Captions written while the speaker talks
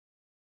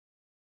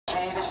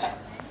Jesus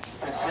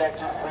can set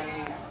you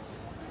free.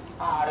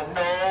 I don't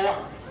know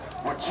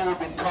what you've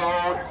been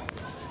told.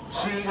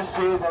 Jesus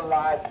is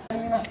alive.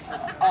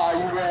 Are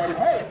you ready?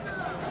 Hey!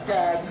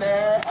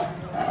 Skegness,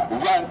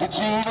 run to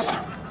Jesus.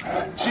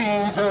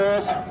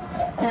 Jesus,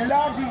 he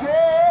loves you,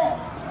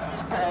 yeah.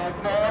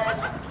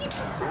 Skegness,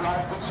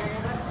 run to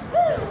Jesus.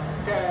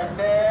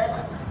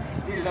 Skegness,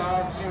 he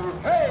loves you.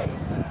 Hey!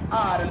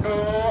 I don't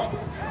know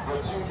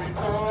what you've been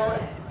told.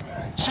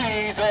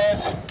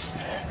 Jesus,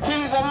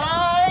 he's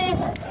alive.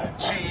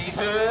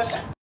 Jesus,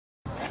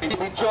 give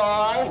me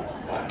joy.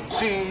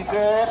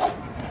 Jesus,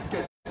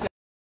 the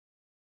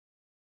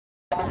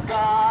love of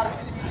God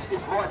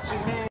is what you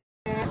need.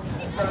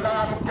 The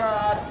love of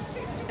God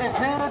is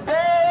here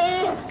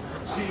today.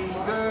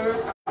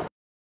 Jesus,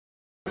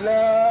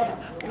 love.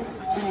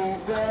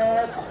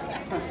 Jesus,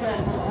 the set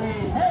you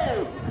free.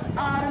 Hey,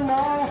 I don't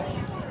know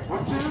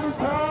what you've been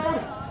told.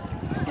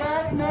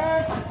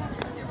 Skegness,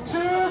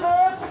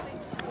 Jesus,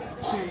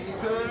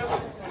 Jesus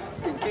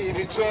can give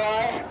you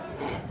joy.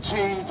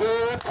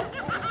 Jesus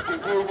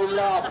can give you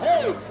love.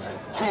 Hey,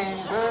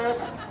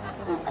 Jesus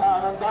is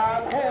coming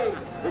back. Hey,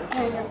 the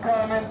King is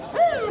coming.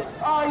 Hey,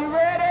 are you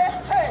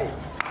ready? Hey,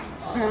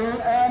 soon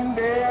and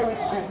very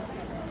soon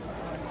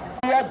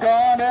we are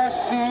gonna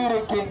see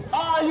the King.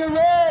 Are you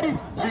ready?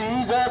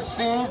 Jesus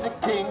is the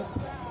King.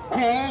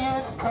 He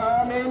is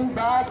coming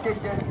back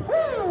again.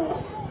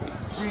 Woo!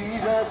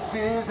 Jesus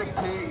is the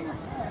King.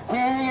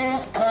 He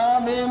is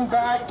coming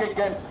back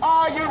again.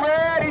 Are you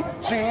ready?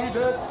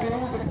 Jesus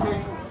is the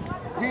King.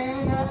 He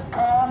is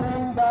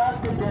coming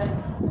back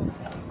again.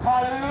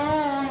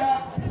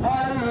 Hallelujah,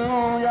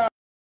 hallelujah.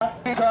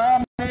 He's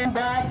coming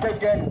back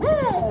again.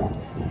 Woo!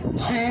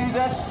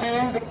 Jesus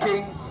is the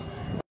King.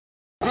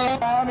 He's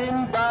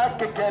coming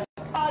back again.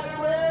 Are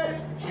you ready?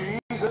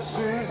 Jesus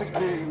is the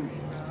King.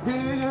 He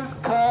is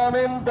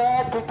coming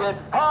back again.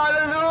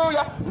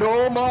 Hallelujah.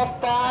 No more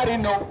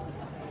fighting, no.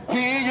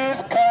 He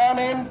is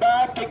coming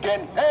back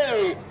again.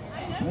 Hey,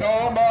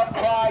 no more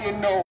crying,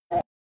 no.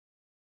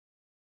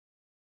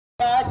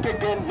 Back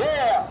again,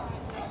 yeah.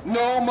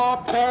 No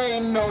more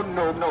pain, no,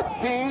 no, no.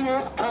 He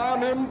is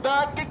coming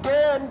back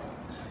again.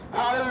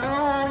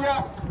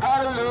 Hallelujah,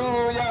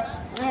 hallelujah.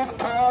 He's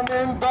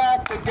coming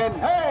back again.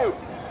 Hey,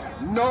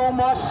 no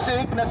more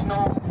sickness,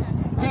 no.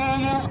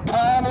 He is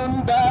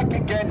coming back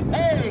again.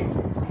 Hey,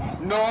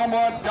 no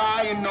more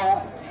dying,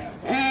 no.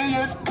 He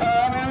is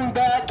coming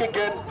back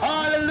again.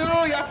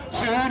 Hallelujah.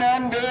 Soon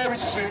and very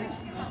soon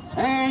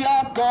we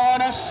are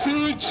gonna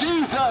see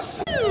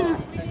Jesus.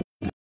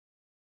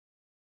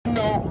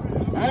 Know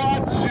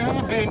what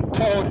you've been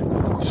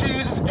told.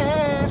 Jesus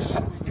is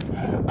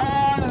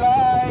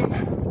alive.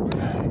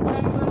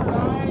 He's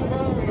alive.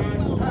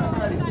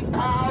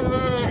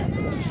 Power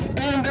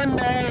in the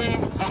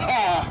name.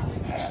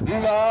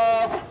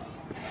 Love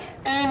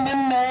in the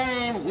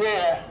name.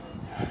 Yeah.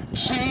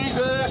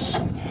 Jesus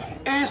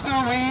is the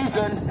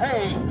reason.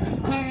 Hey,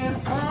 he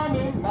is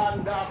coming.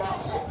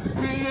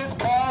 He is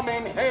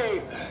coming.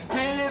 Hey,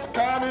 he is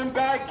coming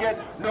back. And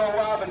no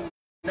other.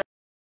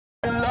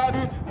 Love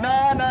you.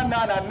 Na na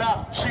na na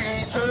na.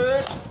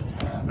 Jesus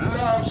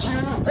loves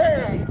you.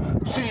 Hey,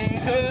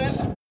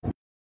 Jesus.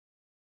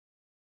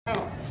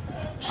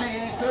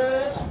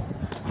 Jesus,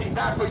 he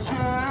died for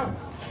you.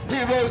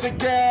 He rose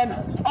again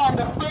on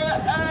the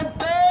third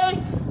day.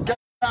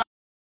 God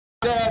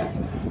dead.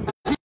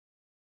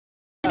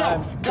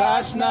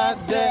 God's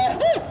not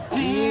dead.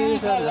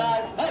 He's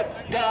alive.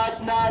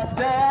 God's not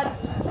dead.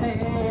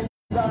 He's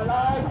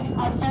alive.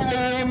 I feel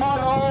him all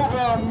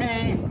over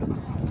me.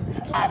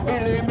 I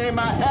feel him in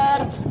my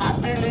head. I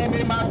feel him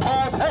in my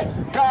toes. Hey,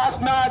 God's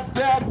not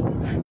dead.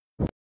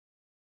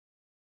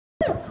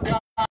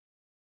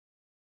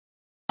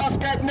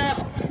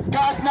 Skegness,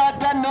 God's not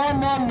dead. No,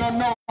 no, no,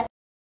 no.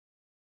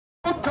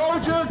 Who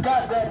told you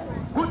God's dead?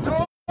 Who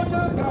told you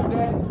God's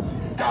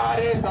dead? God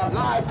is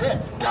alive. Hey,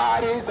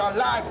 God is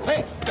alive.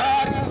 Hey,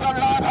 God is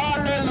alive.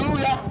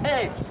 Hallelujah.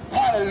 Hey,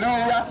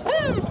 hallelujah.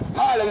 Woo.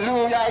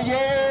 Hallelujah.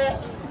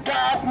 Yeah.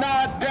 God's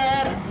not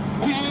dead.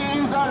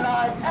 He's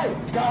alive. Hey,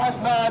 God's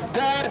not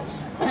dead.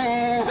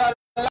 He's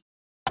alive.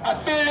 I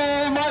feel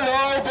him all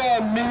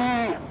over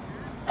me.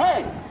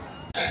 Hey,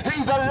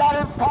 he's a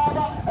loving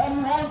father and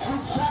he wants to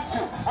check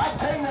you. I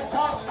came to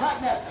tell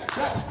Skegness,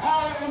 there's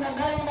power in the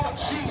name of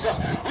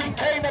Jesus. We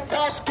came to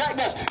tell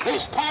Skegness,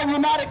 it's time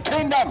United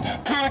Kingdom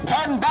to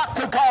return back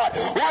to God.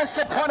 Once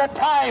upon a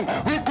time,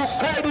 we could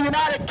say the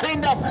United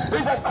Kingdom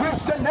is a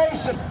Christian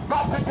nation,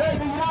 but today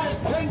the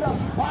United Kingdom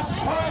has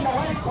turned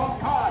away from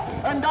God.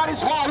 And that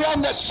is why we're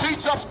on the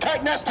streets of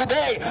Skegness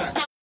today.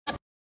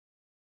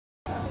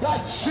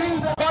 That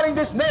Jesus calling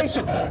this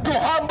nation to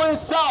humble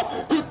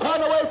himself, to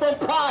turn away from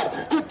pride,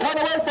 to turn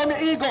away from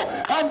the ego,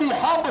 and be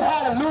humble.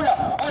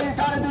 Hallelujah. All you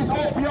gotta do is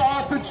open your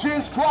heart to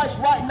Jesus Christ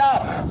right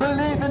now.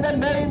 Believe in the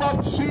name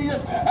of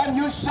Jesus, and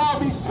you shall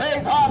be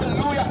saved.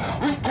 Hallelujah.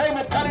 We came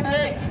to tell you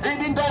today,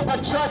 even though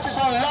the church is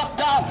on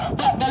lockdown,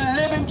 but the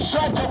living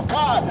church of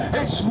God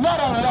is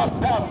not on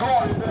lockdown.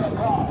 Glory to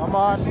God. Come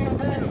on.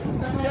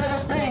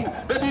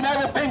 They did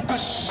everything to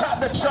shut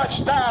the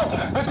church down.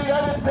 But the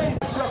other thing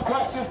is your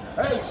question.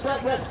 Hey,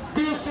 Skegness,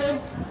 do you sin?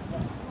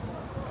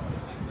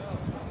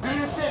 Do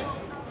you sin?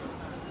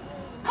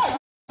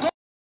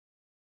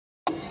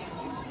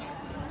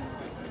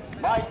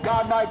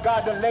 My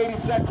God, the lady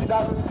said she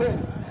doesn't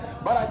sin.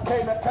 But I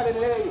came to tell you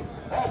today,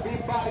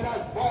 everybody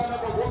that's born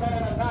of a woman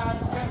and a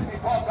man sins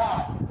before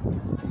God.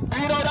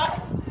 Do you know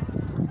that?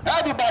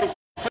 Everybody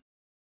sins.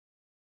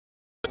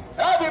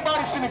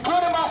 Everybody sins,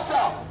 including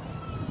myself.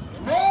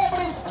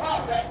 Nobody's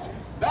perfect.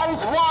 That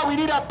is why we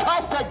need a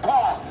perfect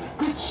God.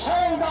 We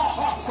change our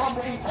hearts from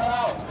the inside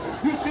out.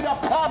 You see, the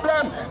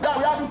problem that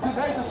we have in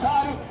today's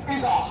society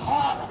is a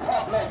heart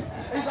problem.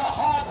 It's a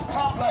heart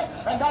problem.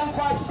 And that is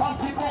why some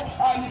people,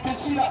 you can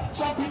see that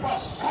some people are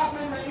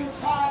struggling on the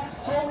inside.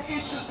 So many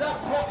issues, they're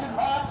broken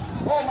hearts.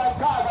 Oh my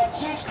God, but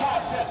Jesus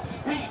Christ says,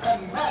 he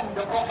can mend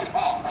the broken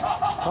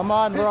heart. Come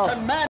on, bro.